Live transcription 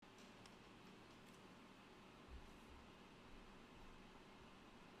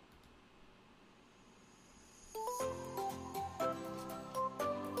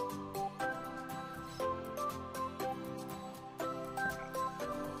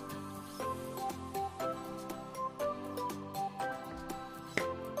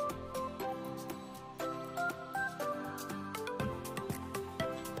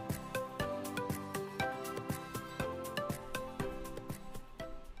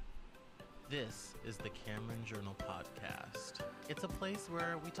This is the Cameron Journal Podcast. It's a place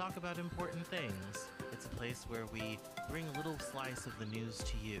where we talk about important things. It's a place where we bring a little slice of the news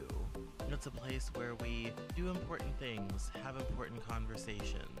to you. And it's a place where we do important things, have important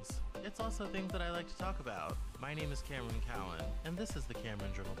conversations. It's also things that I like to talk about. My name is Cameron Cowan, and this is the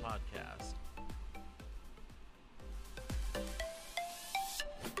Cameron Journal Podcast.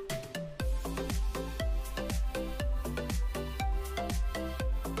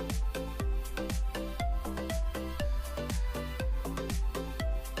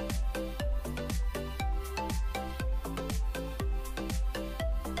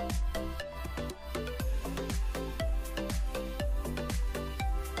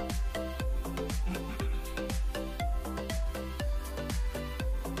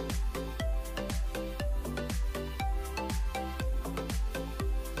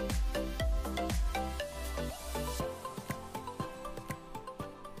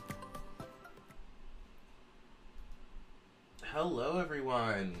 Hello,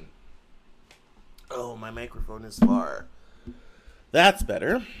 everyone. Oh, my microphone is far. That's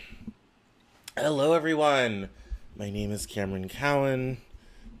better. Hello, everyone. My name is Cameron Cowan.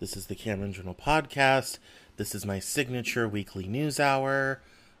 This is the Cameron Journal Podcast. This is my signature weekly news hour.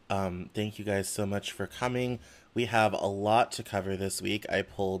 Thank you guys so much for coming. We have a lot to cover this week. I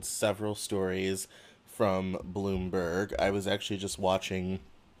pulled several stories from Bloomberg. I was actually just watching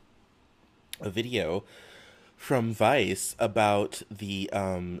a video from Vice about the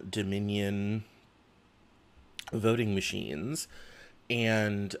Dominion voting machines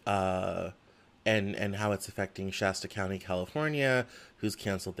and how it's affecting Shasta County, California, who's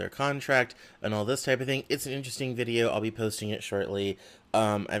canceled their contract and all this type of thing. It's an interesting video. I'll be posting it shortly.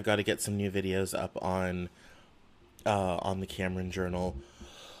 I've got to get some new videos up on the Cameron Journal.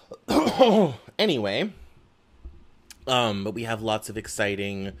 Anyway, but we have lots of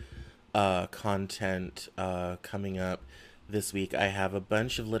exciting content coming up this week. I have a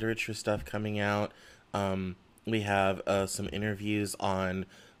bunch of literature stuff coming out. We have some interviews on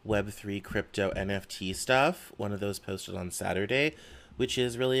Web3 crypto NFT stuff. One of those posted on Saturday, which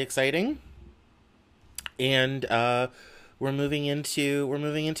is really exciting. And we're moving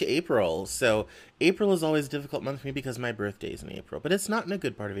into April. So April is always a difficult month for me because my birthday is in April, but it's not in a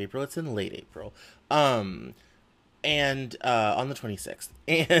good part of April. It's in late April. And on the 26th,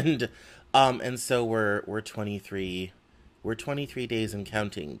 and so we're 23 days and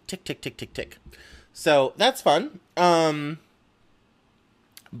counting. Tick tick tick tick tick. So that's fun. But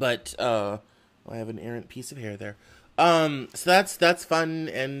I have an errant piece of hair there. So that's fun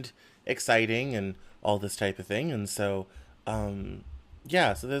and exciting and all this type of thing. And so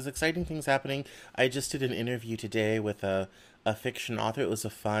yeah, so there's exciting things happening. I just did an interview today with a fiction author. It was a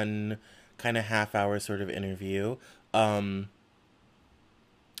fun kind of half-hour sort of interview. There's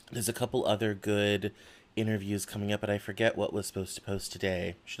a couple other good interviews coming up, but I forget what was supposed to post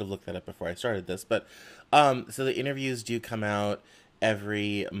today. Should have looked that up before I started this. But so the interviews do come out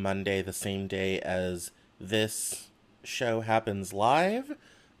every Monday, the same day as this show happens live.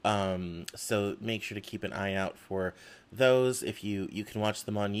 So make sure to keep an eye out for those. If you can watch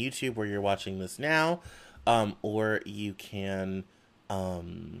them on YouTube where you're watching this now, or you can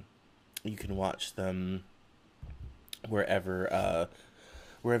watch them wherever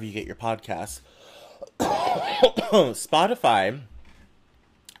you get your podcasts. Spotify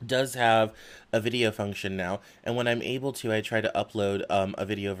does have a video function now, and when I'm able to, I try to upload a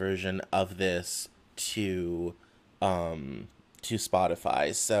video version of this to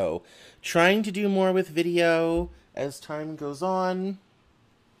Spotify. So trying to do more with video as time goes on.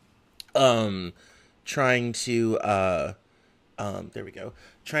 Trying to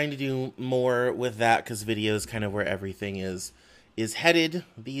do more with that because video is kind of where everything is headed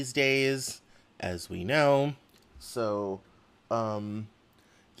these days, as we know. So,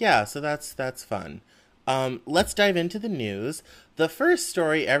 yeah, so that's fun. Let's dive into the news. The first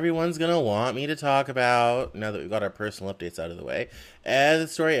story everyone's going to want me to talk about, now that we've got our personal updates out of the way, the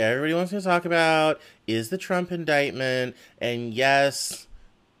story everybody wants me to talk about is the Trump indictment. And yes,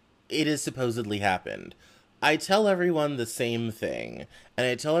 it has supposedly happened. I tell everyone the same thing, and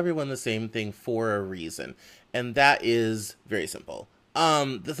I tell everyone the same thing for a reason, and that is very simple.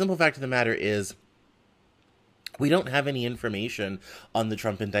 The simple fact of the matter is we don't have any information on the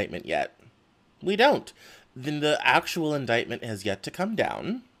Trump indictment yet. We don't. Then the actual indictment has yet to come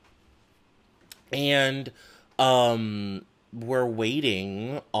down, and we're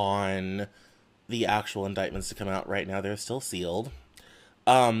waiting on the actual indictments to come out right now. They're still sealed.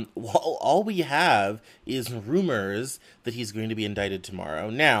 All we have is rumors that he's going to be indicted tomorrow.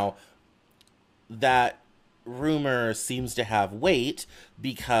 Now, that rumor seems to have weight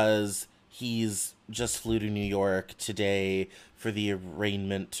because he's just flew to New York today for the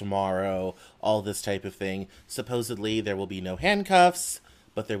arraignment tomorrow, all this type of thing. Supposedly there will be no handcuffs,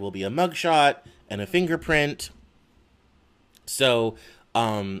 but there will be a mugshot and a fingerprint. So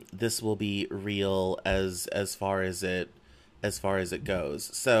this will be real as far as it goes.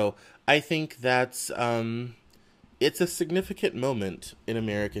 So I think that's it's a significant moment in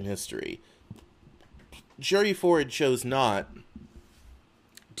American history. Jerry Ford chose not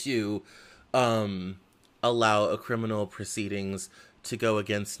to allow a criminal proceedings to go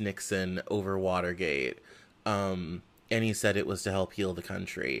against Nixon over Watergate. And he said it was to help heal the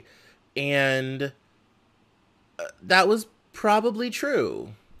country. And that was probably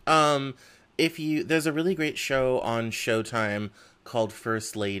true. There's a really great show on Showtime called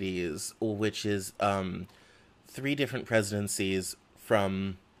First Ladies, which is 3 different presidencies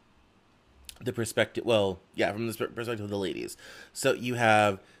from the perspective, from the perspective of the ladies. So you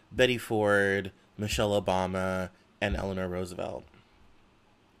have Betty Ford, Michelle Obama, and Eleanor Roosevelt.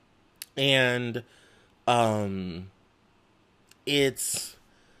 And it's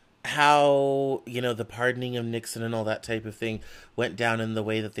how, the pardoning of Nixon and all that type of thing went down in the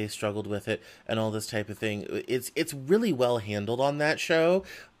way that they struggled with it and all this type of thing. It's really well handled on that show.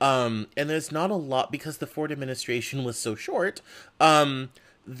 And there's not a lot, because the Ford administration was so short,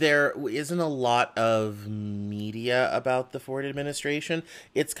 there isn't a lot of media about the Ford administration.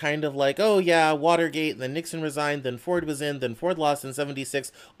 It's kind of like, oh yeah, Watergate, then Nixon resigned, then Ford was in, then Ford lost in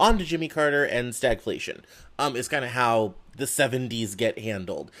 76, on to Jimmy Carter and stagflation. It's kind of how the 70s get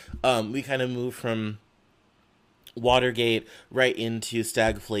handled. We kind of move from Watergate right into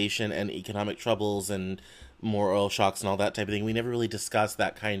stagflation and economic troubles and more oil shocks and all that type of thing. We never really discussed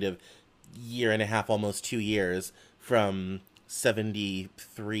that kind of year and a half, almost 2 years, from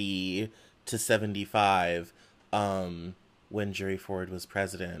 73 to 75, when Jerry Ford was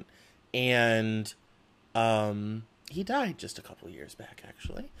president. And he died just a couple of years back,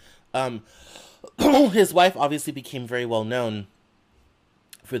 actually. His wife obviously became very well known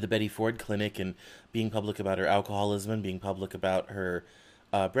for the Betty Ford Clinic and being public about her alcoholism and being public about her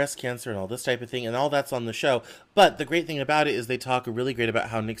breast cancer and all this type of thing, and all that's on the show. But the great thing about it is they talk really great about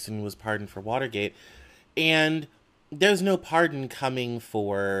how Nixon was pardoned for Watergate, and there's no pardon coming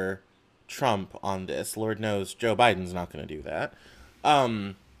for Trump on this. Lord knows Joe Biden's not going to do that.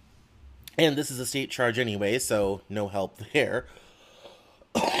 And this is a state charge anyway, so no help there.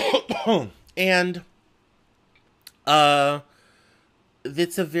 And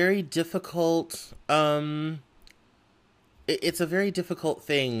it's a very difficult thing.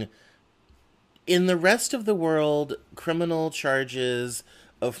 In the rest of the world, criminal charges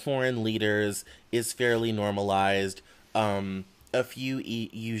of foreign leaders is fairly normalized. A few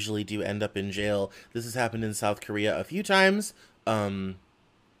usually do end up in jail. This has happened in South Korea a few times.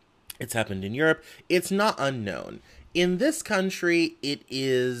 It's happened in Europe. It's not unknown. In this country,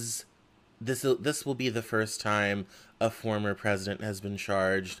 this will be the first time a former president has been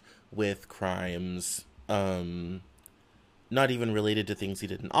charged with crimes, not even related to things he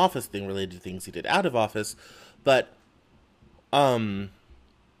did in office, related to things he did out of office, but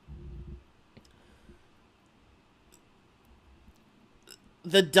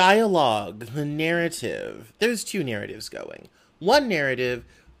the dialogue, the narrative, there's 2 narratives going. One narrative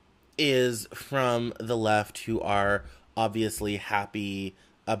is from the left, who are obviously happy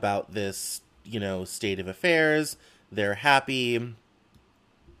about this, state of affairs. They're happy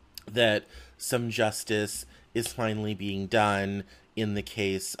that some justice is finally being done in the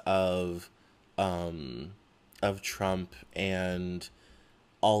case of Trump and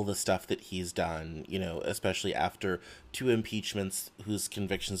all the stuff that he's done, especially after 2 impeachments whose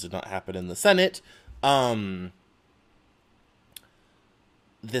convictions did not happen in the Senate.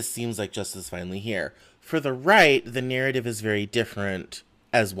 This seems like justice is finally here. For the right, the narrative is very different,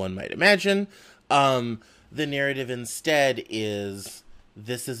 as one might imagine. The narrative instead is,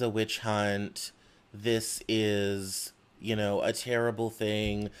 this is a witch hunt. This is, a terrible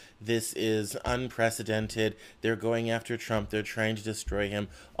thing. This is unprecedented. They're going after Trump. They're trying to destroy him.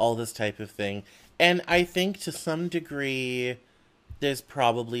 All this type of thing. And I think to some degree, there's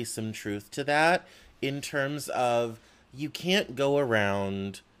probably some truth to that, in terms of, you can't go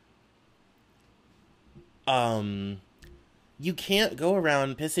around pissing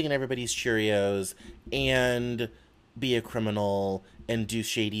in everybody's Cheerios and be a criminal and do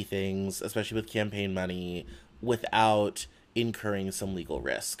shady things, especially with campaign money, without incurring some legal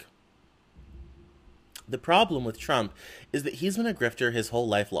risk. The problem with Trump is that he's been a grifter his whole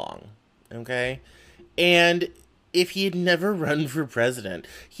life long, okay? And if he had never run for president,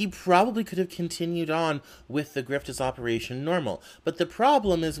 he probably could have continued on with the grift as Operation Normal. But the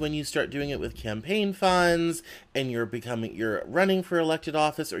problem is when you start doing it with campaign funds and you're running for elected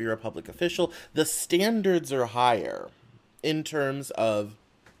office or you're a public official, the standards are higher in terms of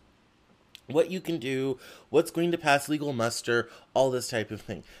what you can do, what's going to pass legal muster, all this type of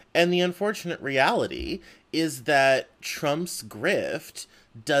thing. And the unfortunate reality is that Trump's grift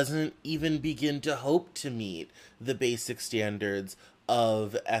doesn't even begin to hope to meet the basic standards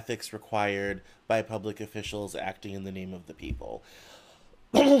of ethics required by public officials acting in the name of the people.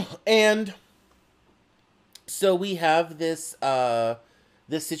 And so we have this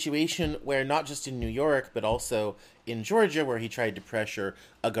situation where not just in New York, but also in Georgia, where he tried to pressure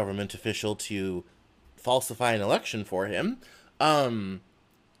a government official to falsify an election for him,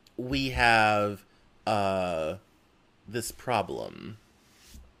 we have this problem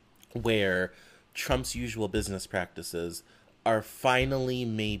where Trump's usual business practices are finally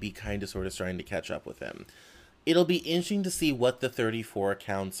maybe kind of sort of starting to catch up with him. It'll be interesting to see what the 34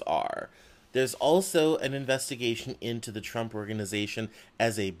 counts are. There's also an investigation into the Trump Organization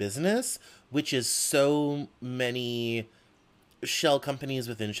as a business, which is so many shell companies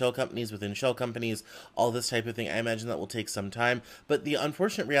within shell companies within shell companies, all this type of thing. I imagine that will take some time. But the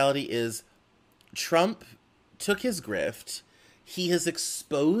unfortunate reality is Trump took his grift, he has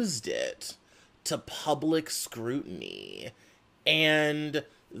exposed it to public scrutiny, and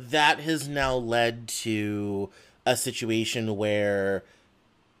that has now led to a situation where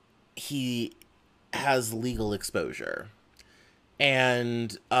he has legal exposure.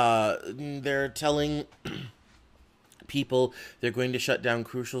 And they're telling people they're going to shut down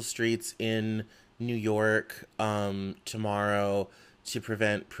crucial streets in New York tomorrow to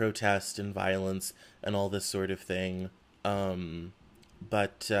prevent protest and violence and all this sort of thing.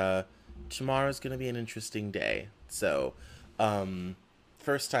 But tomorrow's going to be an interesting day. So,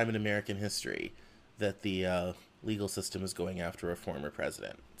 first time in American history that the legal system is going after a former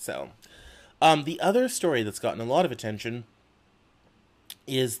president. So, the other story that's gotten a lot of attention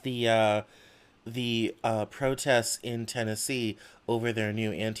is the protests in Tennessee over their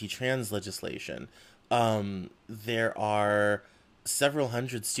new anti-trans legislation. There are several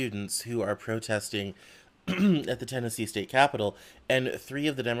hundred students who are protesting at the Tennessee State Capitol, and 3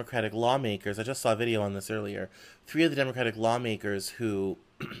 of the Democratic lawmakers, I just saw a video on this earlier, 3 of the Democratic lawmakers who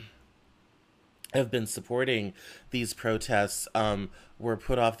have been supporting these protests were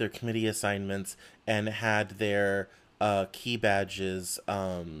put off their committee assignments and had their key badges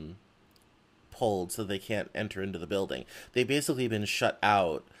pulled so they can't enter into the building. They've basically been shut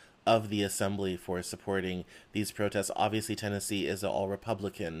out of the assembly for supporting these protests. Obviously, Tennessee is an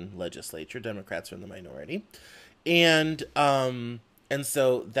all-Republican legislature. Democrats are in the minority. And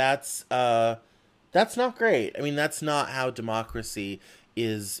so that's not great. I mean, that's not how democracy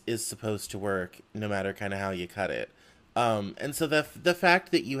is supposed to work, no matter kind of how you cut it. And so the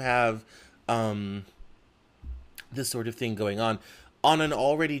fact that you have this sort of thing going on an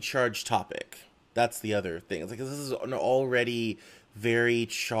already charged topic, that's the other thing. It's like, this is an already very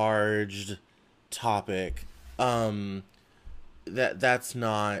charged topic. That's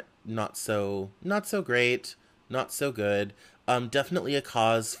not so great, not so good. Definitely a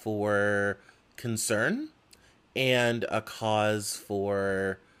cause for concern and a cause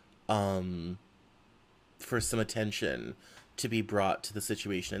for some attention to be brought to the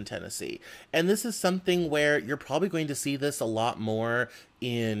situation in Tennessee. And this is something where you're probably going to see this a lot more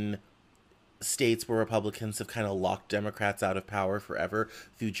in states where Republicans have kind of locked Democrats out of power forever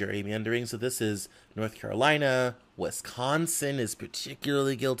through gerrymandering. So this is North Carolina. Wisconsin is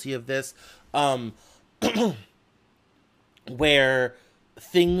particularly guilty of this, where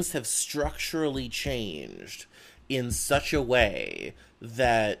things have structurally changed in such a way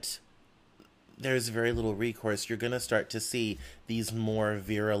that there's very little recourse. You're going to start to see these more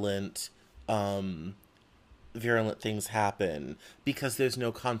virulent things happen because there's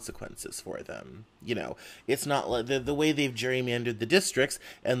no consequences for them. You know, it's not like the way they've gerrymandered the districts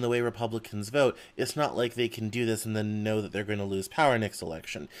and the way Republicans vote, it's not like they can do this and then know that they're going to lose power next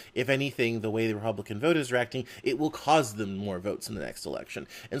election. If anything, the way the Republican voters are acting, it will cause them more votes in the next election.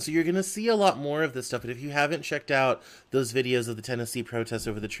 And so you're going to see a lot more of this stuff. And if you haven't checked out those videos of the Tennessee protests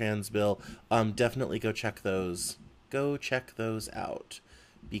over the trans bill, definitely go check those. Go check those out,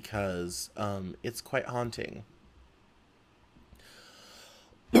 because it's quite haunting.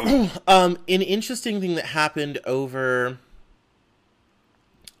 An interesting thing that happened over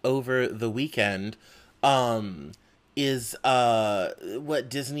the weekend is what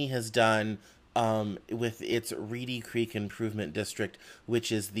Disney has done with its Reedy Creek Improvement District,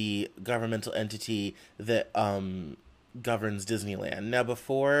 which is the governmental entity that governs Disneyland. Now,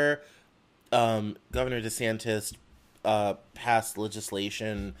 before Governor DeSantis passed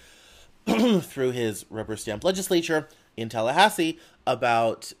legislation through his rubber stamp legislature in Tallahassee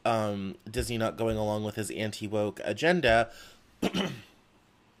about Disney not going along with his anti-woke agenda,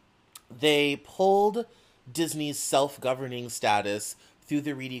 they pulled Disney's self-governing status through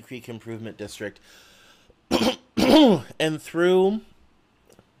the Reedy Creek Improvement District and through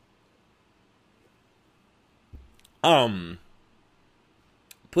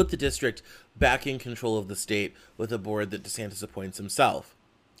put the district back in control of the state with a board that DeSantis appoints himself.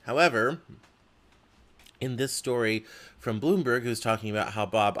 However, in this story from Bloomberg, who's talking about how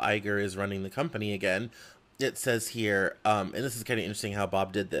Bob Iger is running the company again, it says here, and this is kind of interesting how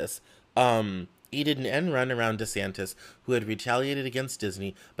Bob did this, he did an end run around DeSantis, who had retaliated against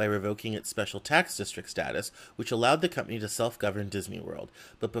Disney by revoking its special tax district status, which allowed the company to self-govern Disney World.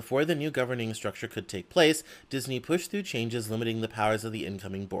 But before the new governing structure could take place, Disney pushed through changes limiting the powers of the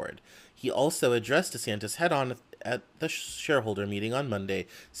incoming board. He also addressed DeSantis head-on at the shareholder meeting on Monday,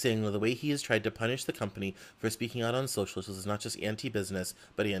 saying that the way he has tried to punish the company for speaking out on social issues is not just anti-business,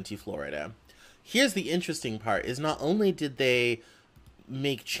 but anti-Florida. Here's the interesting part, is not only did they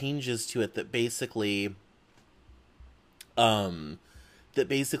make changes to it that basically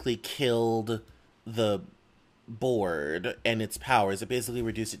killed the board and its powers. It basically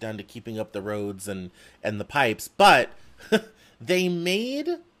reduced it down to keeping up the roads and the pipes, but they made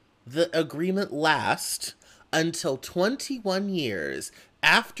the agreement last until 21 years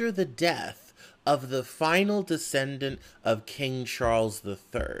after the death of the final descendant of King Charles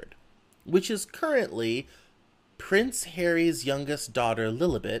III, which is currently Prince Harry's youngest daughter,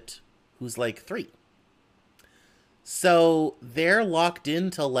 Lilibet, who's like 3. So they're locked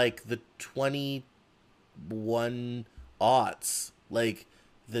into like the 21 aughts, like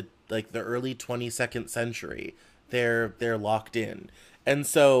the early 22nd century. They're locked in. And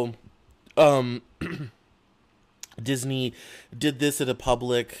so Disney did this at a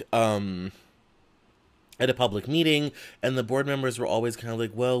public meeting, and the board members were always kind of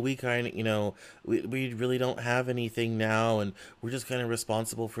like, well, we kind of, we really don't have anything now, and we're just kind of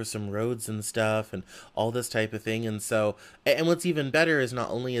responsible for some roads and stuff and all this type of thing. And so, and what's even better is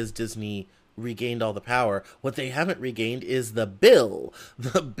not only has Disney regained all the power, what they haven't regained is the bill.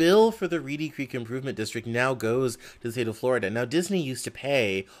 The bill for the Reedy Creek Improvement District now goes to the state of Florida. Now, Disney used to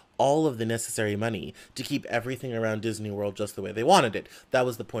pay all of the necessary money to keep everything around Disney World just the way they wanted it. That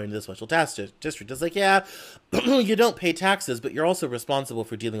was the point of the special tax district. It's like, yeah, you don't pay taxes, but you're also responsible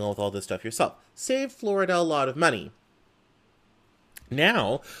for dealing with all this stuff yourself. Saved Florida a lot of money.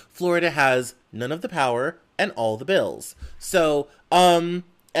 Now, Florida has none of the power and all the bills. So,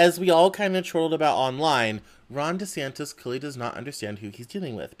 as we all kind of trolled about online, Ron DeSantis clearly does not understand who he's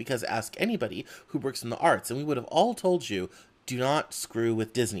dealing with, because ask anybody who works in the arts, and we would have all told you, do not screw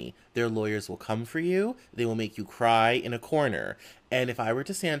with Disney. Their lawyers will come for you. They will make you cry in a corner. And if I were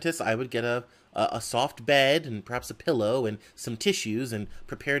DeSantis, I would get a soft bed and perhaps a pillow and some tissues and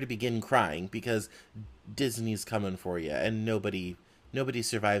prepare to begin crying, because Disney's coming for you, and nobody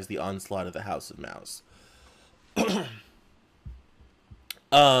survives the onslaught of the House of Mouse.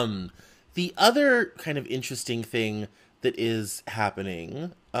 The other kind of interesting thing that is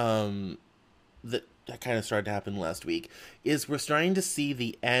happening, that kind of started to happen last week, is we're starting to see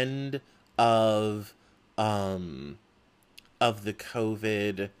the end of the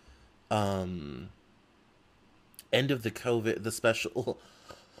COVID, the special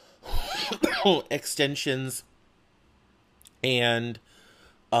extensions, and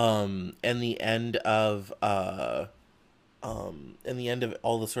the end of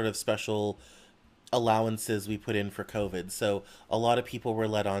all the sort of special allowances we put in for COVID. So a lot of people were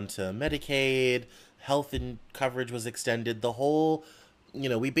let on to Medicaid, health and coverage was extended, the whole,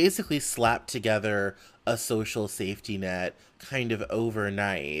 we basically slapped together a social safety net kind of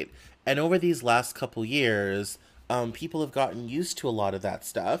overnight. And over these last couple years, people have gotten used to a lot of that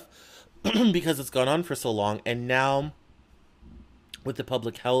stuff because it's gone on for so long. And now, with the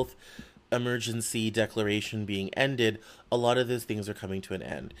public health emergency declaration being ended, a lot of those things are coming to an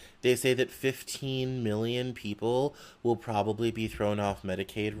end. They say that 15 million people will probably be thrown off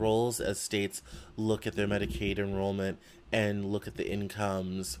Medicaid rolls as states look at their Medicaid enrollment and look at the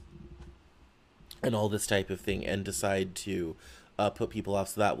incomes and all this type of thing and decide to put people off.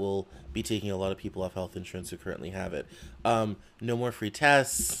 So that will be taking a lot of people off health insurance who currently have it. No more free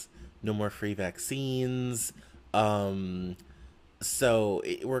tests, no more free vaccines. So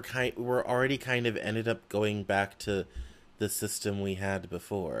we're already kind of ended up going back to the system we had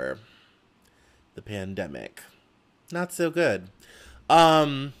before. the pandemic. Not so good.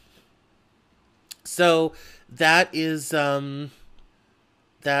 Um, so that is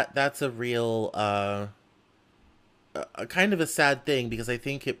that's a real a kind of a sad thing, because I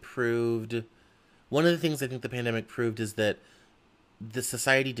think it proved, one of the things I think the pandemic proved is that the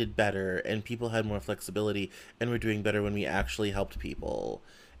society did better and people had more flexibility and were doing better when we actually helped people.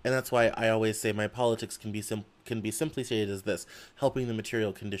 And that's why I always say my politics can be simply stated as this: helping the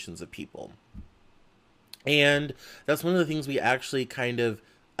material conditions of people. And that's one of the things we actually kind of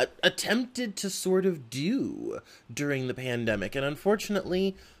attempted to sort of do during the pandemic. And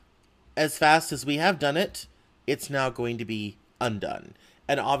unfortunately, as fast as we have done it, it's now going to be undone.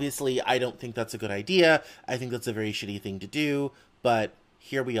 And obviously, I don't think that's a good idea. I think that's a very shitty thing to do. But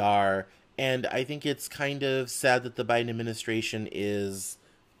here we are. And I think it's kind of sad that the Biden administration is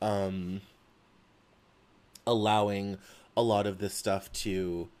allowing a lot of this stuff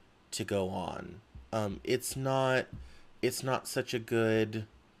to go on. It's not such a good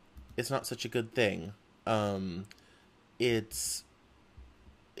thing. It's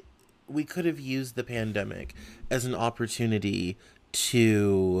We could have used the pandemic as an opportunity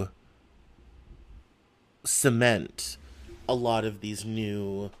to cement a lot of these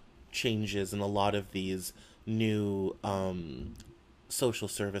new changes and a lot of these new social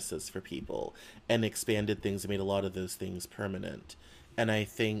services for people, and expanded things and made a lot of those things permanent. And I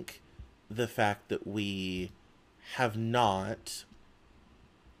think the fact that we have not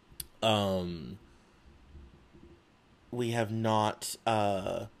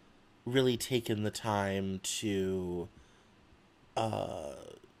really taken the time to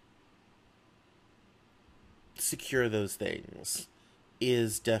secure those things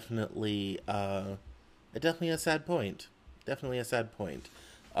is definitely a sad point. Definitely a sad point.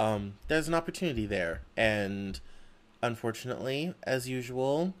 There's an opportunity there, and unfortunately, as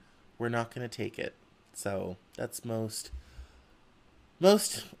usual, we're not going to take it. So that's most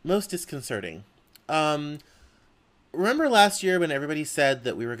disconcerting. Remember last year when everybody said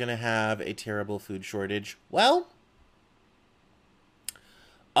that we were going to have a terrible food shortage? Well,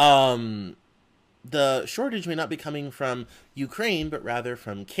 the shortage may not be coming from Ukraine, but rather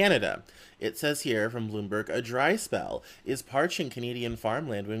from Canada. It says here from Bloomberg, a dry spell is parching Canadian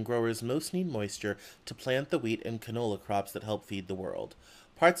farmland when growers most need moisture to plant the wheat and canola crops that help feed the world.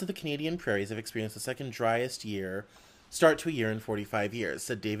 Parts of the Canadian prairies have experienced the second driest start to a year in 45 years,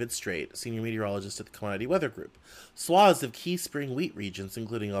 said David Strait, senior meteorologist at the Commodity Weather Group. Swaths of key spring wheat regions,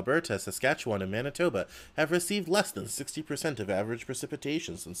 including Alberta, Saskatchewan, and Manitoba, have received less than 60% of average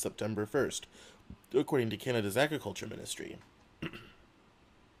precipitation since September 1st, according to Canada's Agriculture Ministry.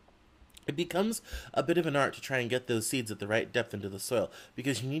 It becomes a bit of an art to try and get those seeds at the right depth into the soil,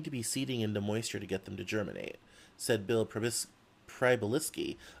 because you need to be seeding into moisture to get them to germinate, said Bill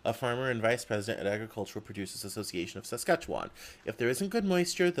Prybaliski, a farmer and vice president at Agricultural Producers Association of Saskatchewan. If there isn't good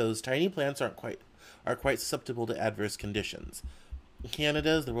moisture, those tiny plants are quite susceptible to adverse conditions. Canada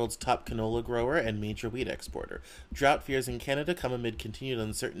is the world's top canola grower and major wheat exporter. Drought fears in Canada come amid continued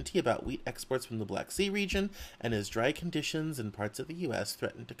uncertainty about wheat exports from the Black Sea region, and as dry conditions in parts of the U.S.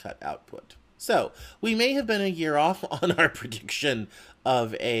 threaten to cut output. So, we may have been a year off on our prediction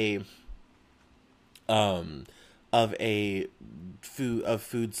of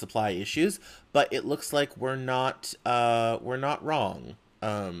food supply issues, but it looks like we're not wrong.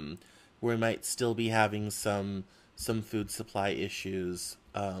 We might still be having some food supply issues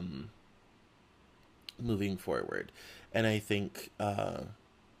moving forward, and I think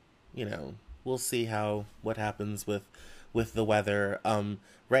we'll see what happens with the weather.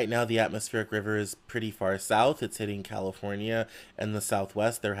 Right now, the atmospheric river is pretty far south. It's hitting California and the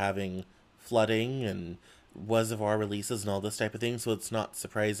Southwest. They're having flooding and reservoir releases and all this type of thing, so it's not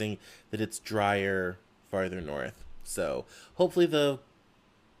surprising that it's drier farther north. So hopefully the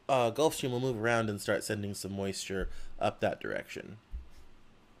Gulf Stream will move around and start sending some moisture up that direction.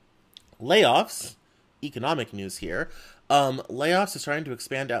 Layoffs, economic news here. Layoffs are starting to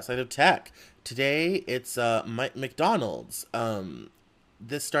expand outside of tech. Today, it's McDonald's.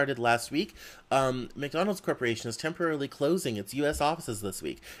 This started last week. McDonald's Corporation is temporarily closing its U.S. offices this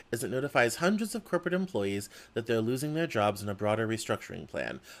week as it notifies hundreds of corporate employees that they're losing their jobs in a broader restructuring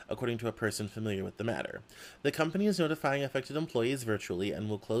plan, according to a person familiar with the matter. The company is notifying affected employees virtually and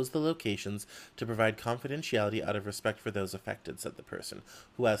will close the locations to provide confidentiality out of respect for those affected, said the person,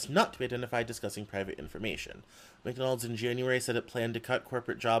 who asked not to be identified discussing private information. McDonald's in January said it planned to cut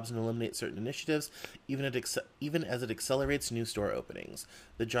corporate jobs and eliminate certain initiatives, even as it accelerates new store openings.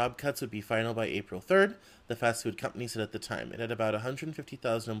 The job cuts would be final by by April 3rd, the fast food company said at the time. It had about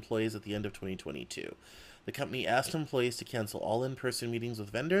 150,000 employees at the end of 2022. The company asked employees to cancel all in-person meetings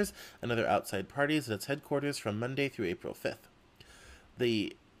with vendors and other outside parties at its headquarters from Monday through April 5th.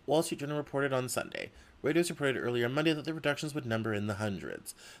 The Wall Street Journal reported on Sunday. Reuters reported earlier Monday that the reductions would number in the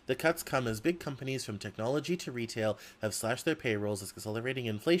hundreds. The cuts come as big companies from technology to retail have slashed their payrolls as accelerating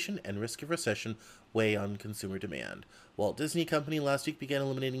inflation and risk of recession weigh on consumer demand. Walt Disney Company last week began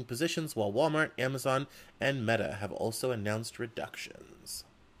eliminating positions, while Walmart, Amazon, and Meta have also announced reductions.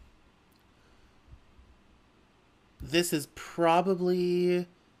 This is probably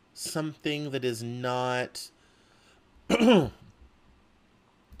something that is not going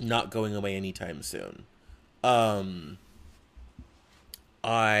away anytime soon. We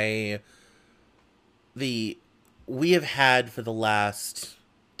have had for the last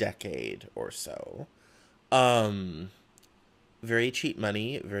decade or so, very cheap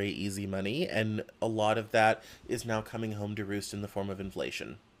money, very easy money, and a lot of that is now coming home to roost in the form of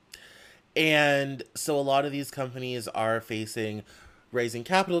inflation. And so a lot of these companies are facing rising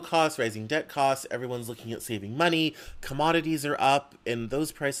capital costs, rising debt costs. Everyone's looking at saving money. Commodities are up and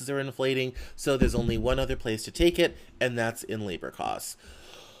those prices are inflating. So there's only one other place to take it, and that's in labor costs.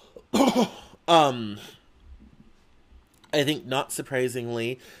 I think not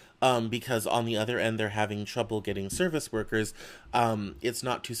surprisingly, because on the other end, they're having trouble getting service workers. It's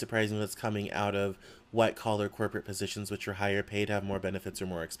not too surprising that's coming out of white-collar corporate positions, which are higher paid, have more benefits, or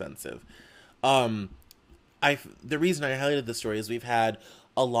more expensive. The reason I highlighted this story is we've had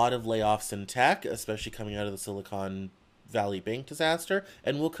a lot of layoffs in tech, especially coming out of the Silicon Valley bank disaster,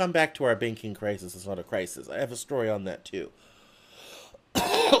 and we'll come back to our banking crisis. It's not a crisis. I have a story on that too.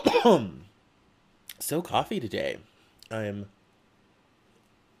 So coffee today.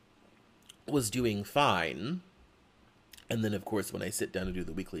 Was doing fine, and then of course when I sit down to do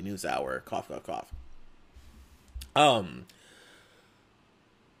the weekly news hour, cough.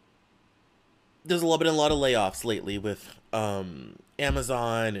 There's been a lot of layoffs lately with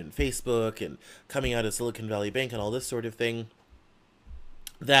Amazon and Facebook and coming out of Silicon Valley Bank and all this sort of thing.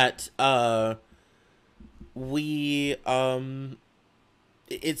 That I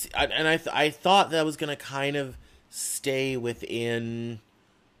thought that was gonna kind of stay within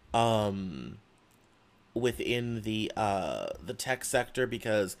the tech sector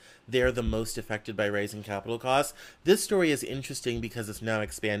because they're the most affected by rising capital costs. This story is interesting because it's now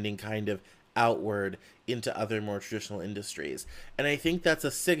expanding kind of outward into other more traditional industries. And I think that's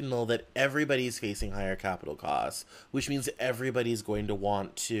a signal that everybody's facing higher capital costs, which means everybody's going to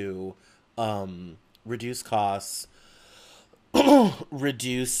want to reduce costs,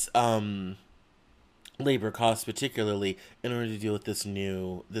 reduce labor costs particularly, in order to deal with this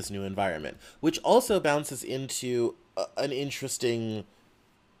new environment, which also bounces into an interesting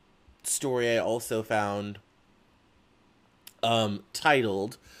story I also found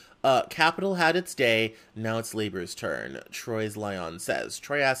titled Capital Had Its Day, Now It's Labor's Turn, Troy's Lyon says.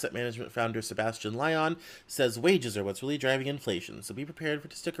 Troy Asset Management founder Sebastian Lyon says wages are what's really driving inflation, so be prepared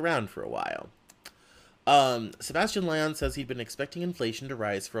to stick around for a while. Sebastian Lyon says he'd been expecting inflation to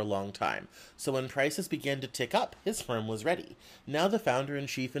rise for a long time, so when prices began to tick up, his firm was ready. Now the founder and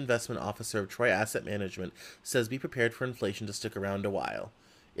chief investment officer of Troy Asset Management says be prepared for inflation to stick around a while.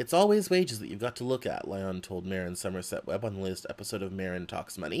 It's always wages that you've got to look at, Lyon told Marin Somerset Webb on the latest episode of Marin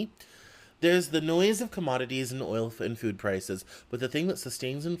Talks Money. There's the noise of commodities and oil and food prices, but the thing that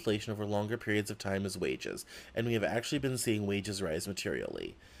sustains inflation over longer periods of time is wages, and we have actually been seeing wages rise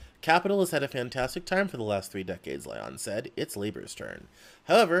materially. Capital has had a fantastic time for the last 3 decades, Lyon said. It's labor's turn.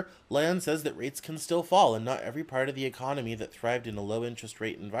 However, Lyon says that rates can still fall, and not every part of the economy that thrived in a low-interest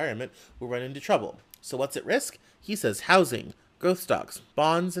rate environment will run into trouble. So what's at risk? He says housing, growth stocks,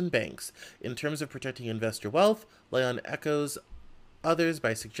 bonds, and banks. In terms of protecting investor wealth, Lyon echoes others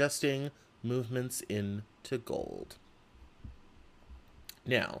by suggesting movements into gold.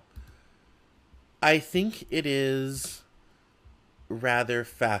 Now, I think it is rather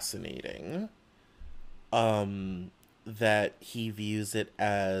fascinating that he views it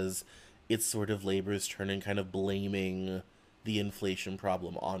as it's sort of labor's turn and kind of blaming the inflation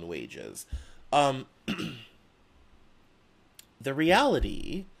problem on wages. The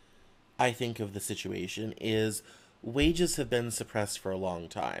reality, I think, of the situation is wages have been suppressed for a long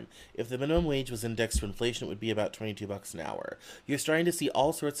time. If the minimum wage was indexed to inflation, it would be about $22 an hour. You're starting to see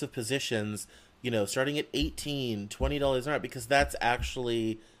all sorts of positions, starting at $18, $20 an hour, because that's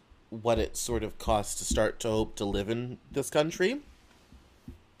actually what it sort of costs to start to hope to live in this country.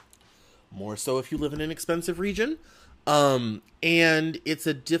 More so if you live in an expensive region. And it's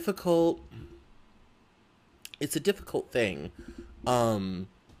a difficult thing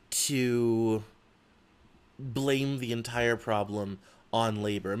to blame the entire problem on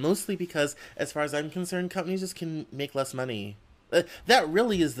labor, mostly because, as far as I'm concerned, companies just can make less money. That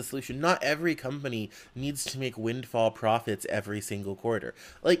really is the solution. Not every company needs to make windfall profits every single quarter.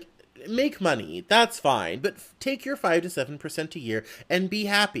 Like, make money, that's fine, but take your 5 to 7% a year and be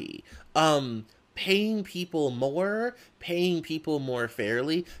happy. Paying people more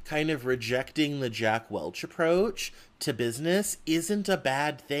fairly, kind of rejecting the Jack Welch approach to business isn't a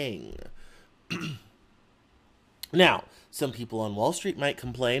bad thing. Now, some people on Wall Street might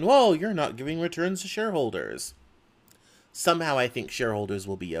complain, whoa, you're not giving returns to shareholders. Somehow I think shareholders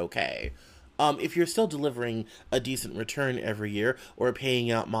will be okay. If you're still delivering a decent return every year, or paying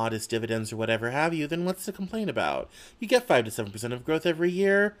out modest dividends or whatever have you, then what's to complain about? You get 5 to 7% of growth every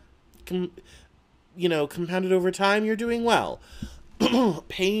year, compounded over time, you're doing well.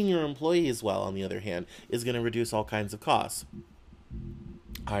 Paying your employees well, on the other hand, is going to reduce all kinds of costs.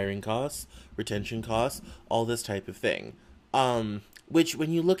 Hiring costs, retention costs, all this type of thing. Which,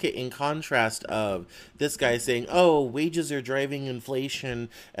 when you look at in contrast of this guy saying, oh, wages are driving inflation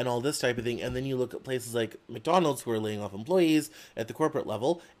and all this type of thing, and then you look at places like McDonald's who are laying off employees at the corporate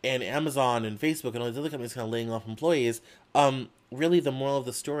level, and Amazon and Facebook and all these other companies kind of laying off employees, really the moral of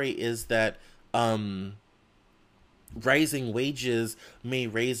the story is that rising wages may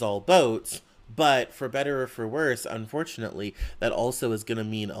raise all boats, but for better or for worse, unfortunately, that also is going to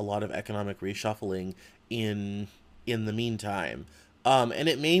mean a lot of economic reshuffling in the meantime. And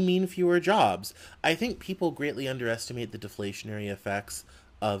it may mean fewer jobs. I think people greatly underestimate the deflationary effects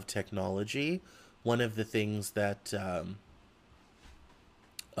of technology. One of the things that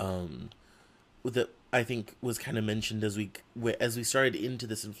I think was kind of mentioned as we started into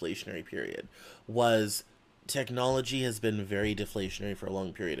this inflationary period was technology has been very deflationary for a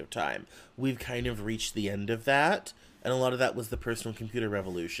long period of time. We've kind of reached the end of that, and a lot of that was the personal computer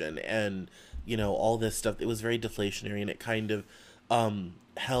revolution and, all this stuff. It was very deflationary, and it kind of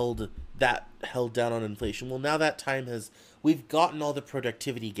held down on inflation. Well, now that time we've gotten all the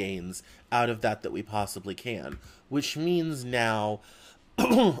productivity gains out of that we possibly can, which means now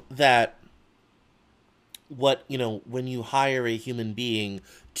that when you hire a human being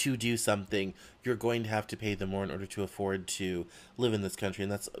to do something, you're going to have to pay them more in order to afford to live in this country,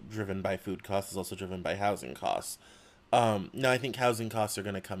 and that's driven by food costs, is also driven by housing costs. Now, I think housing costs are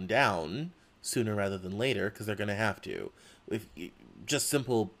going to come down sooner rather than later, because they're going to have to. If just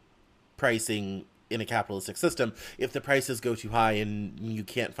simple pricing in a capitalistic system, if the prices go too high and you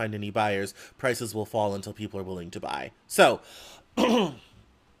can't find any buyers, prices will fall until people are willing to buy. So, I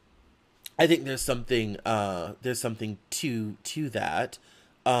think there's something to that.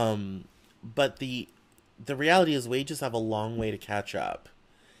 But the reality is wages have a long way to catch up.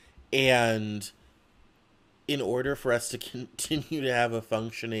 And in order for us to continue to have a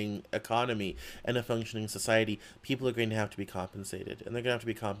functioning economy and a functioning society, people are going to have to be compensated. And they're going to have to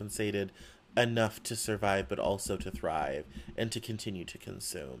be compensated enough to survive, but also to thrive and to continue to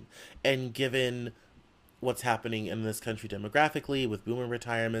consume. And given what's happening in this country demographically, with boomer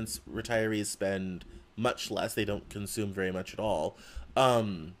retirements, retirees spend much less. They don't consume very much at all.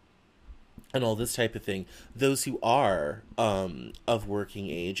 And all this type of thing. Those who are of working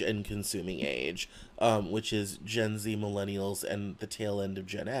age and consuming age, which is Gen Z, millennials, and the tail end of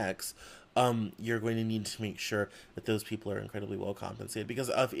Gen X, you're going to need to make sure that those people are incredibly well compensated, because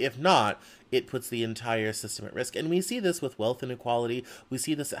if not, it puts the entire system at risk. And we see this with wealth inequality. We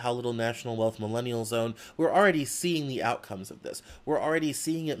see this at how little national wealth millennials own. We're already seeing the outcomes of this. We're already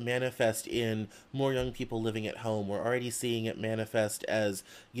seeing it manifest in more young people living at home. We're already seeing it manifest as,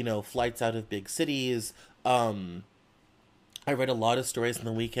 flights out of big cities. I read a lot of stories in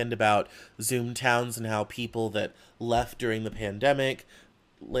the weekend about Zoom towns and how people that left during the pandemic,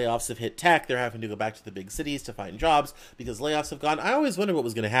 layoffs have hit tech, they're having to go back to the big cities to find jobs because layoffs have gone. I always wondered what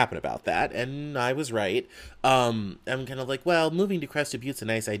was going to happen about that, and I was right. I'm kind of like, well, moving to Crested Butte's a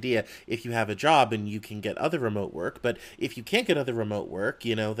nice idea if you have a job and you can get other remote work, but if you can't get other remote work,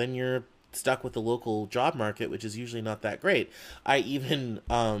 then you're stuck with the local job market, which is usually not that great. I even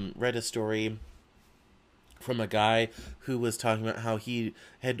read a story from a guy who was talking about how he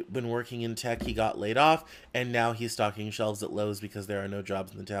had been working in tech, he got laid off, and now he's stocking shelves at Lowe's because there are no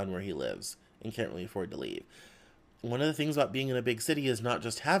jobs in the town where he lives and can't really afford to leave. One of the things about being in a big city is not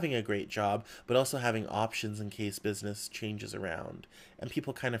just having a great job, but also having options in case business changes around. And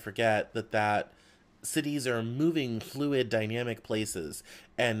people kind of forget that cities are moving, fluid, dynamic places,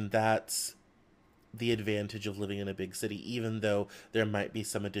 and that's the advantage of living in a big city, even though there might be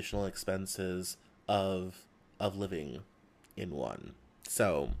some additional expenses of living in one.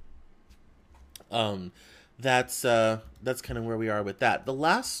 So, that's kind of where we are with that. The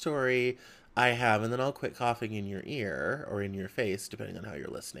last story I have, and then I'll quit coughing in your ear or in your face, depending on how you're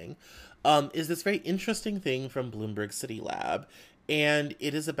listening, is this very interesting thing from Bloomberg City Lab, and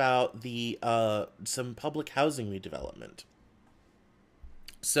it is about the some public housing redevelopment.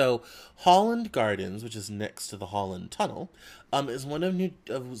 So, Holland Gardens, which is next to the Holland Tunnel, is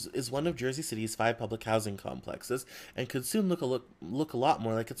one of Jersey City's 5 public housing complexes, and could soon look a lot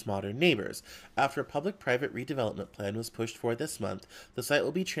more like its modern neighbors. After a public-private redevelopment plan was pushed for this month, the site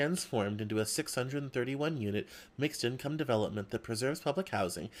will be transformed into a 631-unit mixed-income development that preserves public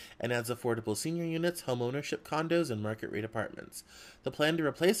housing and adds affordable senior units, homeownership condos, and market-rate apartments. The plan to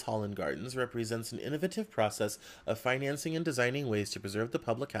replace Holland Gardens represents an innovative process of financing and designing ways to preserve the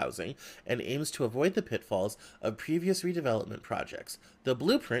public housing and aims to avoid the pitfalls of previous redevelopment projects. The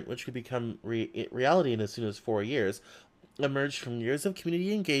blueprint, which could become reality in as soon as 4 years, emerged from years of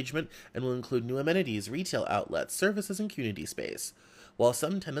community engagement and will include new amenities, retail outlets, services, and community space. While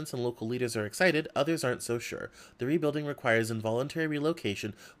some tenants and local leaders are excited, others aren't so sure. The rebuilding requires involuntary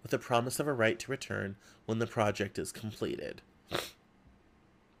relocation with the promise of a right to return when the project is completed.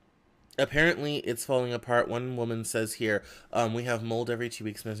 Apparently, it's falling apart. One woman says here, we have mold every 2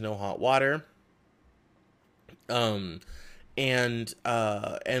 weeks and there's no hot water. And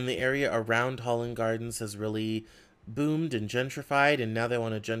the area around Holland Gardens has really boomed and gentrified, and now they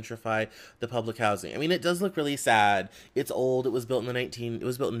want to gentrify the public housing. I mean, it does look really sad. It's old. It was built in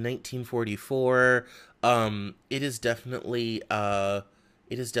 1944. It is definitely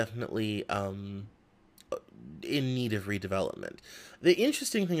in need of redevelopment. The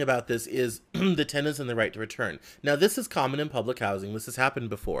interesting thing about this is the tenants and the right to return. Now, this is common in public housing. This has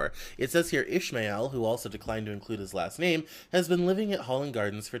happened before. It says here, Ishmael, who also declined to include his last name, has been living at Holland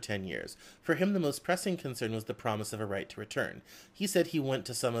Gardens for 10 years. For him, the most pressing concern was the promise of a right to return. He said he went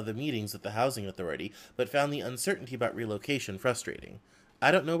to some of the meetings with the housing authority, but found the uncertainty about relocation frustrating. I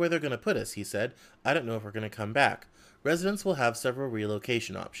don't know where they're going to put us, he said. I don't know if we're going to come back. Residents will have several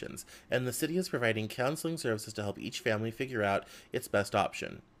relocation options, and the city is providing counseling services to help each family figure out its best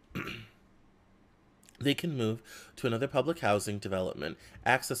option. They can move to another public housing development,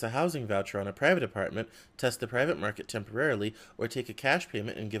 access a housing voucher on a private apartment, test the private market temporarily, or take a cash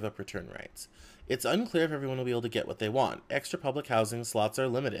payment and give up return rights. It's unclear if everyone will be able to get what they want. Extra public housing slots are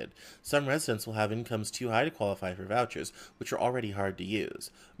limited. Some residents will have incomes too high to qualify for vouchers, which are already hard to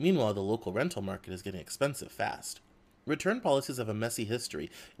use. Meanwhile, the local rental market is getting expensive fast. Return policies have a messy history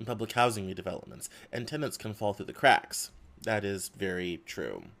in public housing redevelopments, and tenants can fall through the cracks. That is very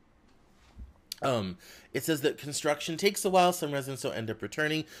true. It says that construction takes a while. Some residents don't end up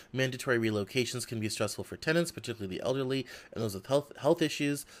returning. Mandatory relocations can be stressful for tenants, particularly the elderly and those with health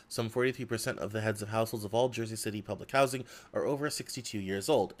issues. Some 43% of the heads of households of all Jersey City public housing are over 62 years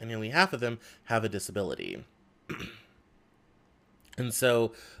old, and nearly half of them have a disability. And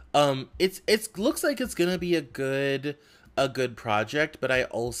so, it looks like it's gonna be a good project, but I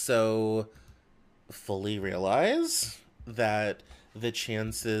also fully realize that the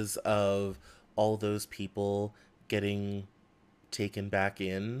chances of all those people getting taken back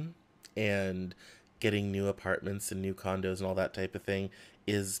in and getting new apartments and new condos and all that type of thing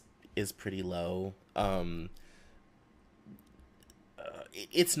is pretty low.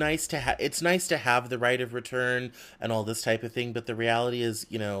 It's nice to have the right of return and all this type of thing, but the reality is,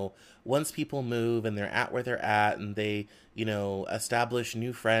 once people move and they're at where they're at and they, establish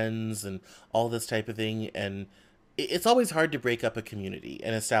new friends and all this type of thing, and it's always hard to break up a community,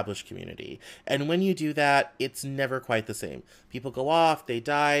 an established community. And when you do that, it's never quite the same. People go off, they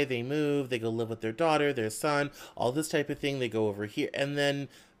die, they move, they go live with their daughter, their son, all this type of thing. They go over here, and then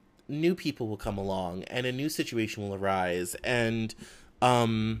new people will come along and a new situation will arise. And,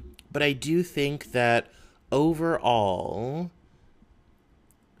 but I do think that overall,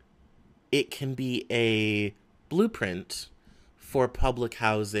 it can be a blueprint for public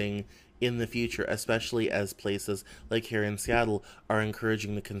housing in the future, especially as places like here in Seattle are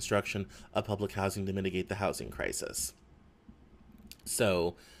encouraging the construction of public housing to mitigate the housing crisis.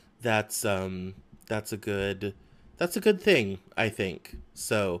 So that's a good thing, I think.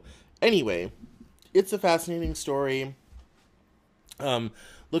 So anyway, it's a fascinating story.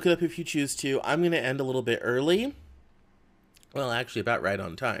 Look it up if you choose to. I'm going to end a little bit early. Well, actually, about right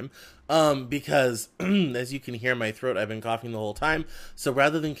on time, because as you can hear my throat, I've been coughing the whole time. So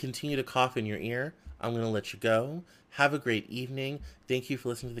rather than continue to cough in your ear, I'm going to let you go. Have a great evening. Thank you for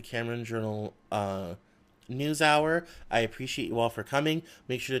listening to the Cameron Journal News Hour. I appreciate you all for coming.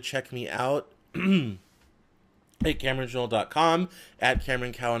 Make sure to check me out at CameronJournal.com, at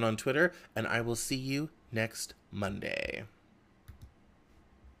Cameron Cowan on Twitter, and I will see you next Monday.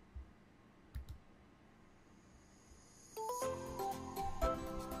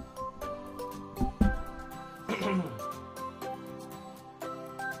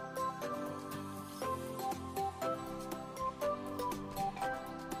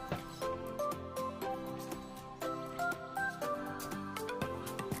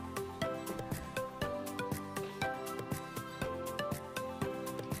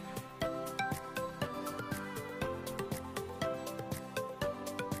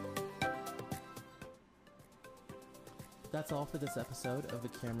 That's all for this episode of the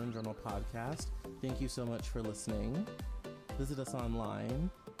Cameron Journal podcast. Thank you so much for listening. Visit us online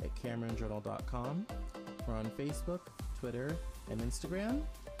at CameronJournal.com. We're on Facebook, Twitter, and Instagram.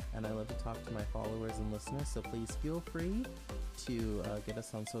 And I love to talk to my followers and listeners, so please feel free to get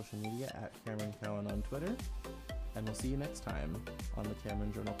us on social media at Cameron Cowan on Twitter. And we'll see you next time on the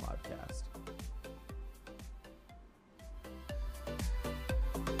Cameron Journal podcast.